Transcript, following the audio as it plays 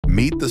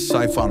Meet the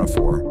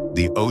Siphonophore,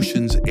 the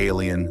ocean's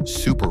alien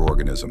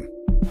superorganism.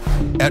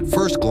 At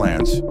first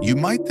glance, you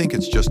might think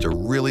it's just a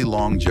really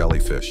long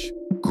jellyfish,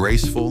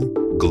 graceful,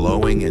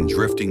 glowing, and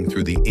drifting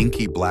through the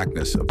inky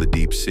blackness of the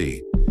deep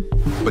sea.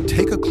 But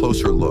take a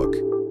closer look,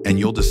 and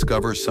you'll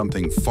discover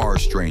something far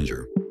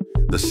stranger.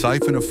 The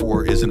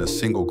Siphonophore isn't a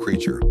single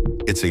creature.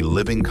 It's a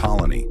living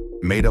colony,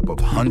 made up of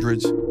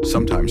hundreds,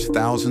 sometimes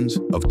thousands,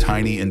 of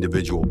tiny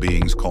individual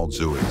beings called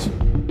zooids.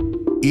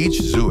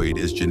 Each zooid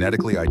is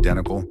genetically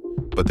identical,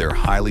 but they're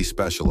highly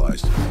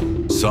specialized.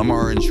 Some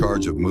are in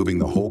charge of moving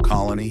the whole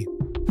colony,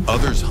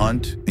 others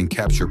hunt and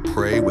capture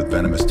prey with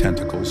venomous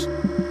tentacles,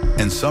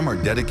 and some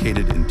are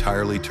dedicated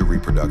entirely to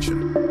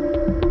reproduction.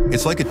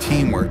 It's like a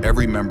team where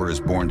every member is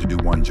born to do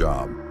one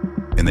job,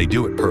 and they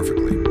do it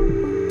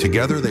perfectly.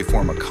 Together, they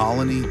form a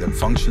colony that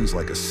functions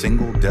like a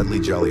single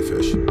deadly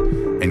jellyfish.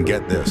 And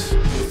get this,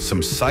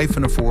 some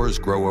siphonophores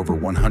grow over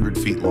 100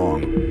 feet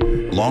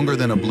long, longer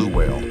than a blue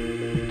whale,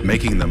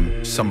 making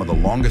them some of the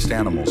longest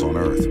animals on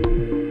Earth.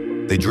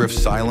 They drift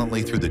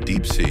silently through the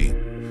deep sea,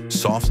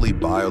 softly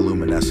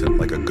bioluminescent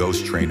like a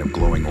ghost train of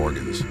glowing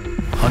organs,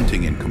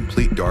 hunting in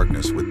complete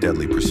darkness with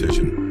deadly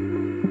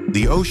precision.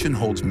 The ocean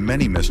holds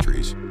many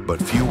mysteries,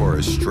 but few are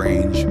as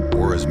strange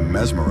or as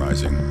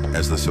mesmerizing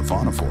as the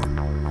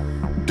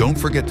Siphonophore. Don't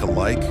forget to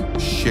like,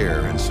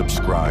 share, and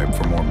subscribe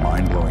for more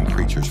mind-blowing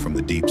creatures from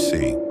the deep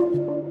sea.